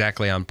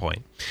 Exactly on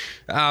point.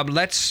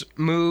 Let's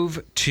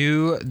move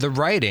to the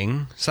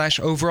writing /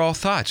 overall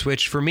thoughts,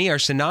 which for me are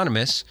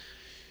synonymous.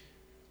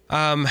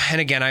 And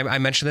again, I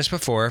mentioned this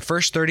before.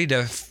 First 30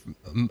 to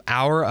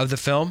hour of the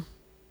film,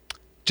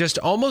 just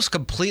almost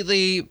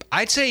completely,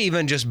 I'd say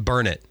even just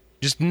burn it.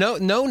 Just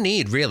no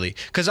need really,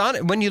 because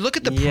when you look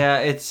at the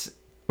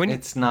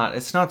it's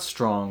not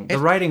strong. The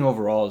writing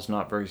overall is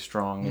not very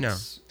strong.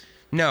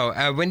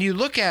 No. When you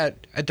look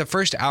at the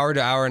first hour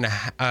to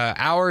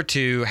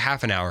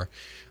half an hour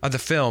of the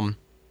film,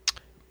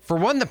 For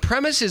one, the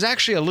premise is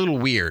actually a little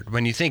weird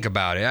when you think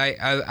about it.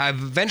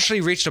 I've eventually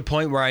reached a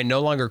point where I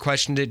no longer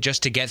questioned it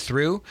just to get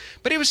through,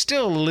 but it was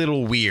still a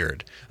little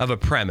weird of a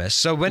premise.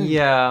 So when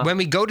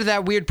we go to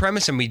that weird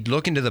premise and we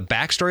look into the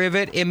backstory of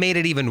it, it made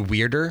it even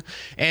weirder.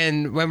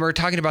 And when we're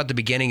talking about the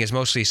beginning is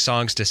mostly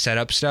songs to set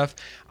up stuff,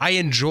 I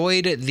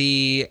enjoyed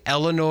the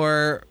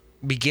Eleanor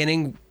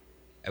beginning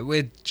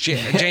with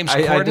James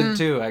Corden. I did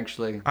too,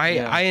 actually.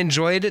 I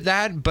enjoyed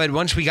that, but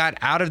once we got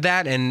out of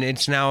that and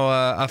it's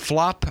now a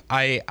flop,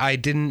 I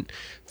didn't.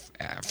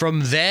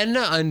 From then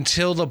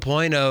until the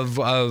point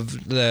till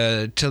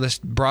the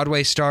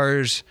Broadway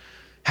stars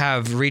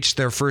have reached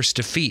their first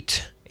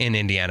defeat in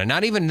Indiana,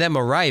 not even them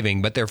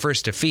arriving, but their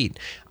first defeat,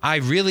 I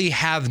really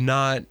have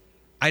not.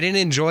 I didn't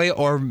enjoy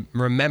or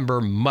remember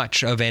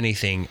much of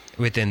anything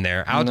within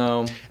there.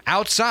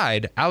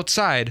 Outside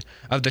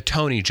of the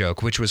Tony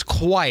joke, which was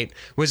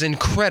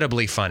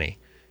incredibly funny.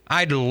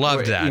 I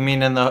loved that. You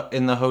mean in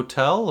the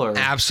hotel, or?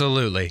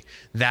 Absolutely.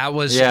 That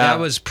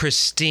was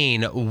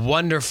pristine,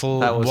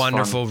 wonderful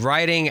fun.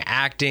 Writing,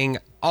 acting,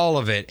 all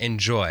of it.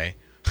 Enjoy.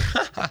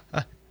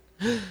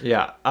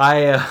 Yeah,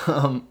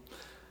 I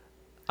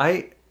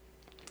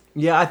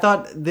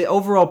thought the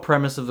overall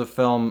premise of the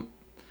film,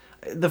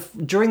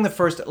 during the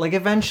first, like,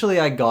 eventually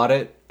I got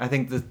it. I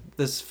think that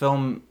this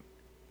film,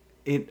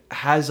 it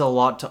has a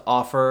lot to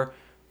offer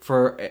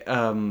for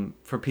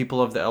people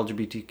of the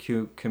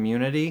LGBTQ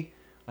community.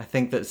 I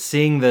think that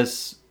seeing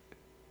this,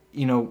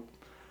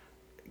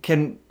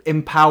 can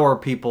empower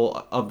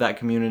people of that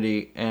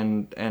community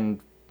and.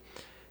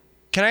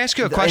 Can I ask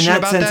you a question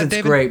about that, David? In that sense,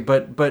 it's great,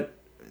 but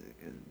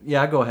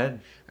yeah, go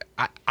ahead.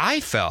 I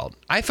felt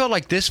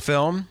like this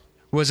film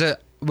was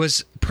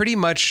pretty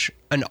much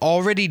an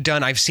already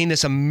done. I've seen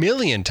this a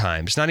million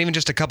times, not even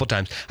just a couple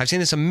times. I've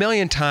seen this a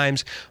million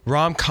times,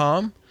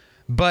 rom-com,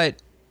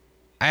 but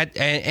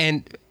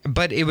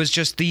it was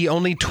just the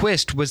only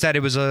twist was that it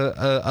was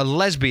a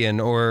lesbian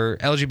or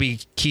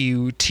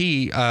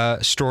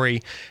LGBTQT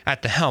story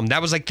at the helm.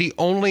 That was like the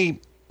only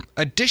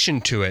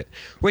addition to it,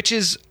 which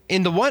is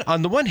on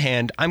the one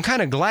hand, I'm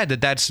kind of glad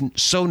that that's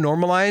so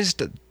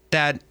normalized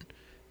that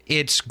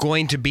it's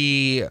going to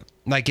be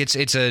like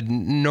it's a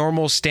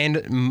normal stand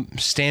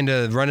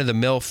run of the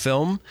mill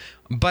film.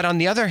 But on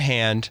the other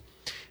hand,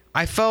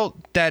 I felt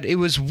that it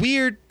was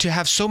weird to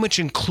have so much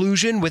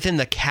inclusion within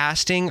the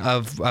casting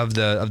of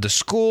the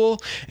school,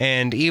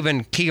 and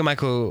even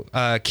Keegan-Michael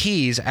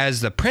Key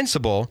as the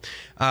principal.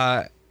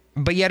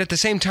 But yet at the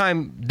same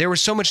time, there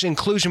was so much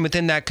inclusion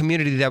within that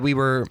community that we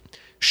were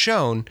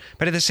shown.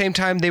 But at the same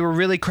time, they were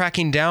really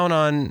cracking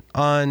down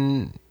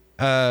on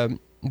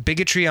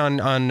bigotry on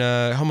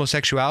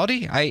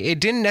homosexuality. It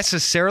didn't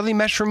necessarily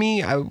mesh for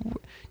me.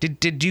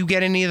 Did you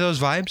get any of those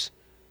vibes?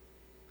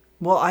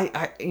 Well,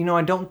 I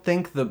don't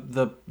think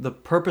the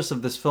purpose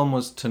of this film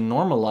was to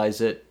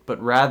normalize it,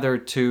 but rather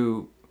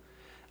to,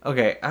 what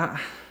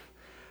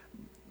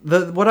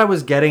I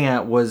was getting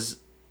at was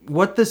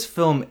what this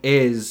film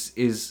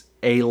is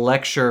a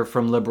lecture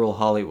from liberal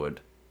Hollywood,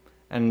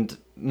 and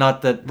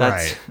not that's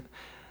right.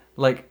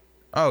 Like.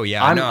 Oh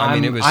yeah, it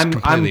was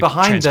completely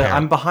transparent.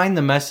 I'm behind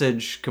the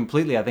message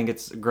completely. I think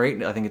it's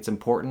great. I think it's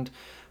important,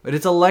 but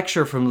it's a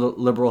lecture from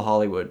liberal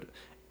Hollywood.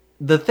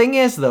 The thing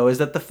is, though, is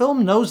that the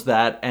film knows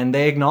that, and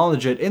they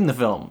acknowledge it in the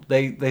film.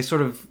 They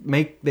sort of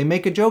make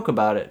a joke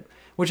about it,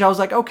 which I was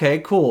like, okay,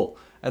 cool.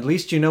 At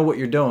least you know what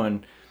you're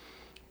doing.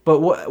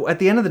 But at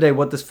the end of the day,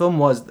 what this film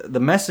was, the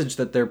message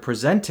that they're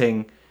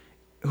presenting,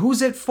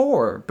 who's it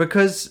for?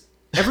 Because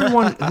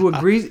everyone who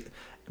agrees,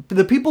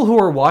 the people who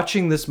are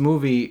watching this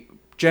movie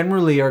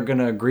generally are going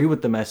to agree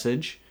with the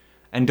message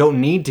and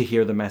don't need to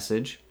hear the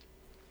message.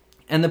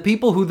 And the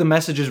people who the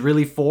message is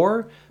really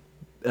for,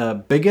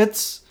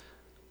 bigots,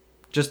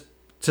 just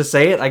to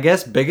say it, I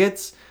guess,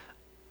 bigots,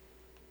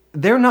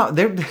 they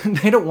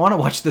don't want to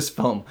watch this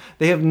film.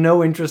 They have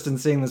no interest in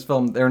seeing this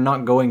film. They're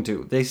not going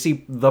to. They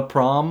see The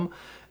Prom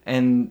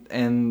and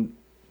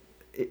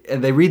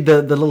they read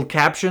the little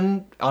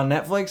caption on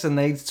Netflix and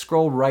they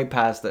scroll right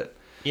past it.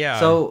 Yeah.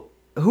 So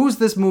who's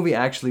this movie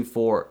actually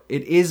for?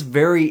 It is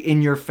very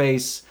in your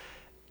face.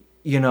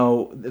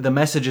 The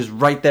message is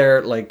right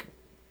there, like,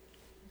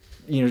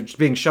 just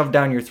being shoved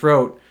down your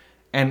throat.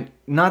 And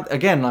I'm not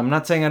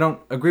saying I don't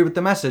agree with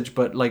the message,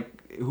 but like,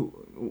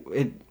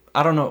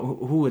 I don't know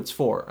who it's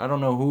for. I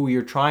don't know who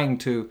you're trying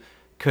to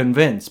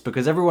convince,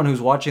 because everyone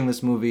who's watching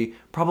this movie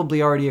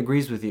probably already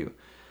agrees with you.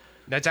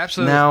 That's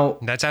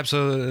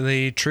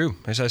absolutely true.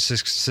 It's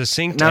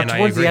succinct. Now, and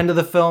towards the end of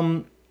the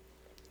film,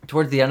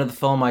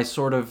 I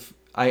sort of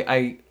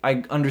I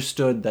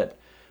understood that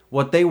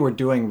what they were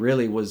doing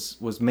really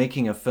was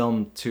making a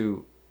film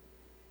to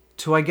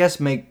I guess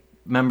make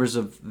members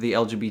of the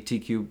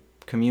LGBTQ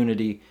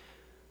community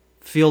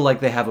feel like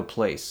they have a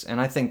place,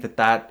 and I think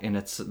that in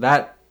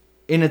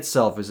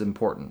itself is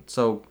important.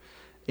 So,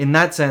 in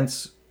that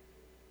sense,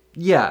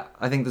 yeah,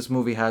 I think this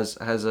movie has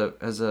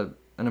an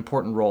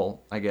important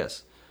role, I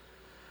guess.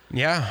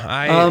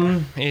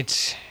 Yeah,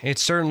 it's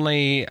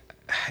certainly,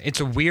 it's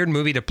a weird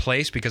movie to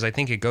place because I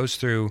think it goes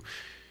through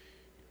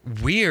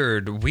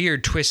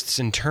weird twists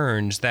and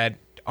turns that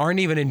aren't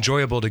even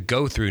enjoyable to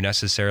go through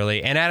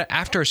necessarily. And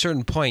after a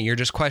certain point, you're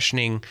just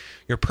questioning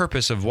your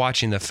purpose of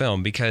watching the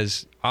film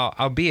because,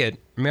 albeit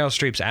Meryl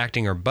Streep's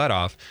acting her butt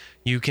off,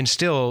 you can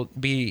still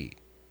be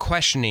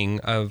questioning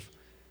of,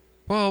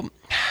 well,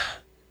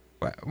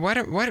 what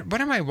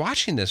am I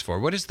watching this for?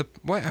 What is the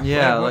what?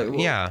 Yeah,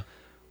 yeah.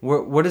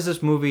 What is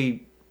this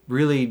movie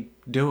really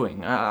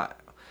doing? I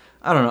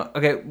don't know.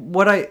 Okay,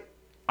 what I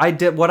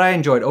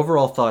enjoyed,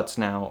 overall thoughts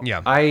now.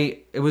 Yeah.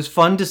 It was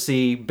fun to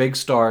see big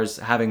stars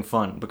having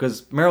fun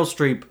because Meryl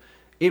Streep,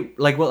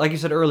 like you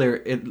said earlier,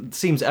 it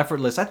seems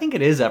effortless. I think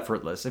it is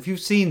effortless. If you've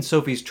seen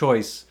Sophie's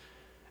Choice,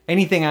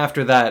 anything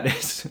after that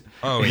is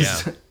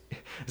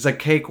is a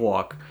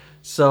cakewalk.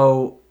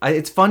 So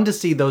it's fun to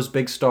see those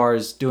big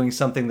stars doing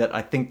something that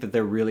I think that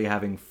they're really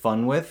having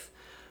fun with.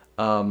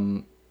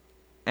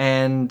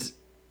 And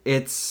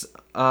it's,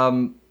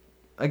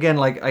 again,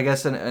 like, I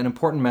guess an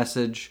important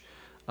message.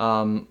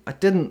 I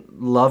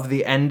didn't love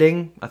the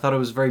ending. I thought it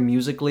was very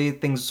musically.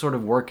 Things sort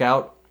of work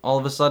out all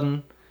of a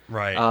sudden.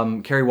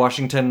 Right. Kerry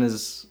Washington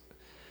is...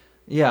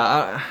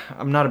 Yeah,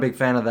 I'm not a big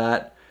fan of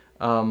that.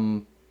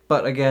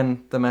 But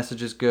again, the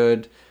message is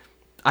good.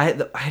 I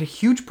had a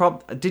huge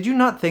problem. Did you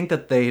not think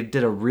that they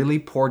did a really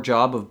poor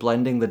job of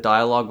blending the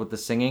dialogue with the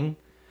singing?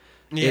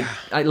 Yeah.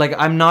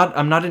 I'm not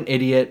an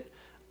idiot.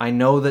 I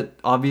know that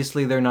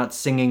obviously they're not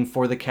singing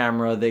for the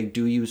camera. They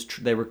do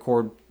they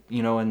record,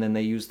 and then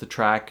they use the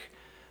track.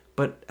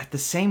 But at the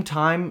same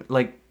time,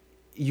 like,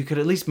 you could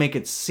at least make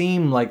it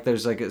seem like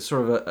there's like a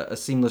sort of a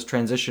seamless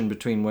transition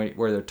between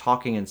where they're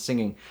talking and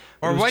singing.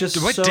 Or what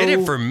did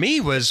it for me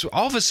was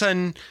all of a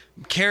sudden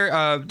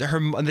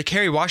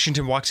Kerry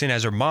Washington walks in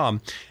as her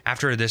mom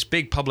after this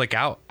big public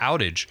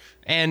outage,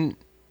 and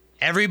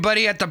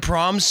everybody at the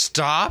prom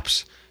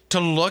stops to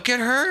look at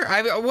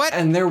her. What?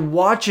 And they're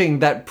watching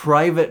that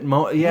private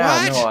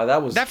Yeah, what?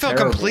 No, that felt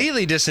terrible.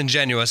 Completely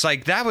disingenuous.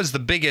 Like, that was the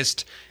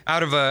biggest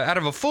out of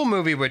a full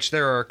movie, which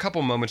there are a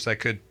couple moments that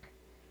could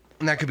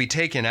be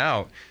taken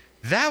out.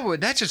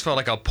 That just felt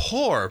like a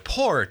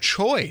poor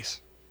choice.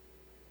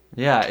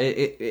 Yeah,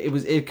 it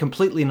was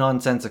completely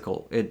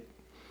nonsensical.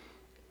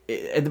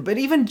 But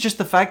even just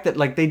the fact that,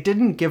 like, they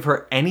didn't give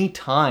her any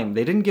time.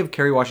 They didn't give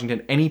Kerry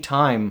Washington any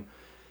time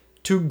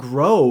to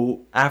grow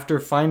after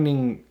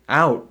finding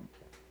out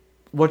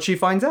what she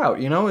finds out.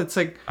 It's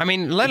like, I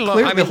mean, let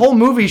alone the whole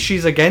movie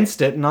she's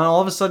against it, and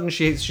all of a sudden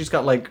she's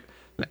got like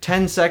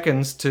 10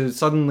 seconds to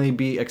suddenly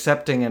be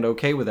accepting and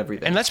okay with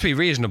everything. And let's be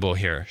reasonable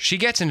here. She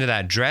gets into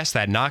that dress,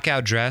 that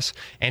knockout dress,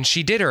 and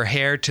she did her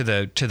hair to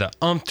the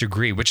umpth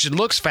degree, which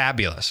looks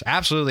fabulous,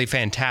 absolutely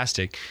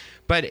fantastic.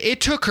 But it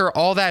took her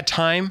all that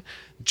time.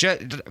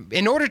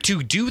 In order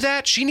to do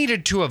that, she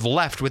needed to have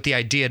left with the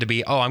idea to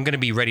be, I'm going to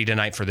be ready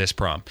tonight for this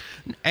prom.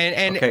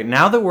 And okay,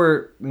 now that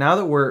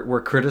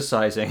we're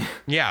criticizing,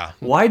 yeah,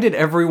 why did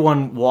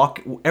everyone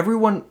walked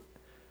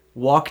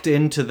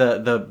into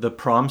the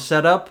prom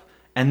setup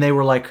and they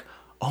were like,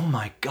 oh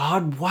my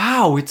god,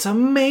 wow, it's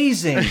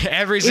amazing.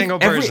 Every single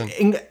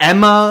person.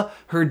 Emma,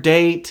 her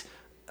date,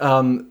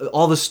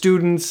 all the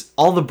students,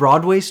 all the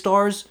Broadway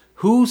stars.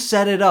 Who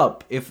set it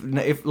up?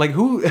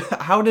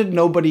 How did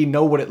nobody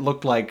know what it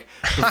looked like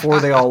before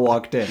they all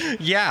walked in?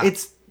 Yeah.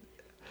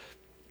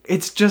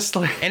 It's just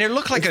like... And it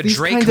looked like a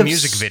Drake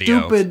music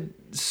video.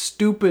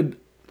 Stupid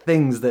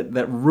things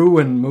that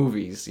ruin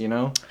movies,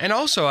 And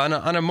also, on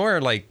a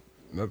more, like,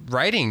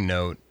 writing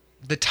note,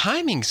 the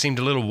timing seemed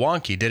a little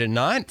wonky, did it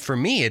not? For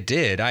me, it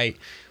did.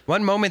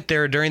 One moment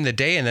they're during the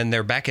day and then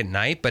they're back at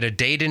night, but a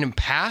day didn't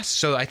pass,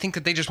 so I think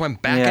that they just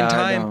went back in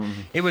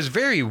time. It was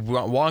very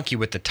wonky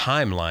with the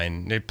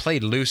timeline. They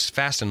played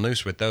fast and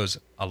loose with those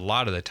a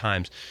lot of the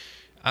times.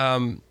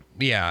 There's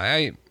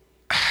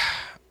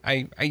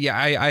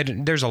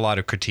a lot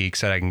of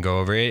critiques that I can go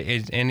over.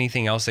 Is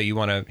anything else that you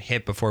want to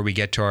hit before we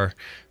get to our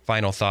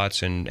final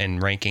thoughts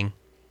and ranking?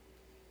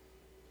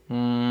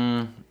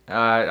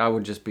 I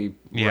would just be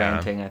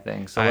ranting, I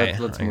think. So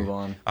let's move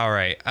on. All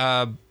right.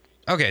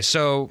 Okay,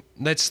 so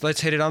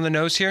let's hit it on the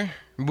nose here.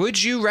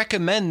 Would you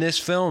recommend this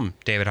film,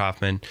 David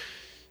Hoffman,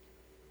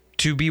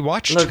 to be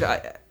watched? Look,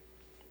 I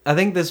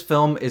think this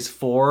film is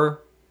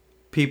for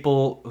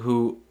people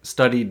who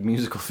studied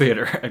musical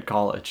theater at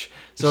college.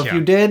 So if you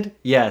did,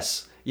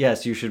 yes,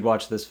 you should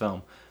watch this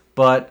film.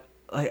 But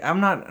like, I'm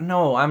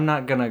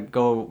not gonna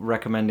go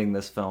recommending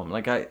this film.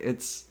 Like,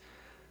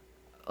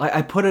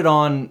 I put it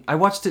on. I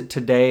watched it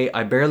today.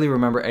 I barely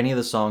remember any of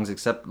the songs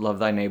except "Love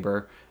Thy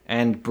Neighbor"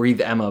 and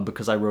 "Breathe Emma"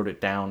 because I wrote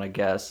it down, I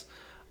guess.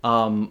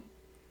 And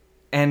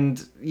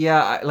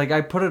yeah,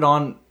 I put it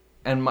on,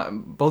 and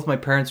both my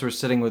parents were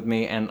sitting with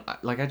me, and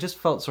I just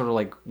felt sort of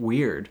like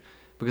weird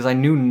because I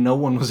knew no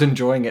one was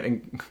enjoying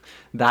it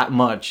that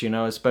much,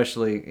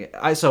 Especially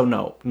so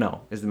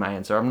no is my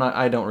answer.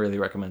 I don't really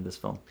recommend this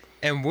film.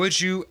 And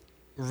would you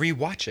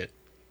rewatch it?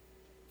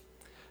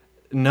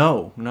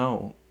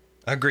 No.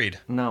 Agreed.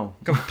 No.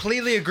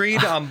 Completely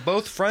agreed on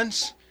both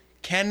fronts.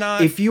 Cannot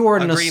agree if you are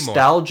more.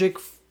 nostalgic,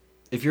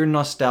 if you're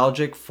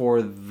nostalgic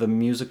for the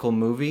musical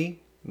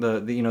movie,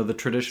 the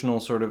traditional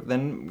sort of,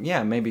 then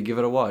yeah, maybe give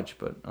it a watch,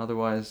 but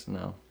otherwise,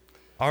 no.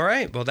 All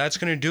right, well, that's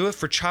going to do it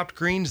for Chopped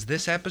Greens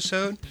this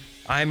episode.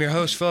 I'm your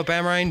host, Philip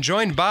Amrine,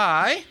 joined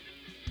by...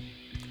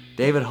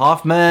 David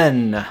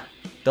Hoffman.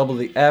 Double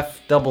the F,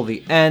 double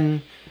the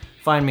N.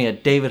 Find me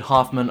at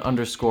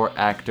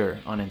DavidHoffman_actor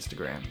on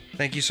Instagram.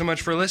 Thank you so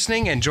much for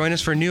listening, and join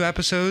us for new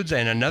episodes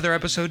and another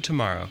episode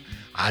tomorrow.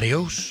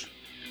 Adios.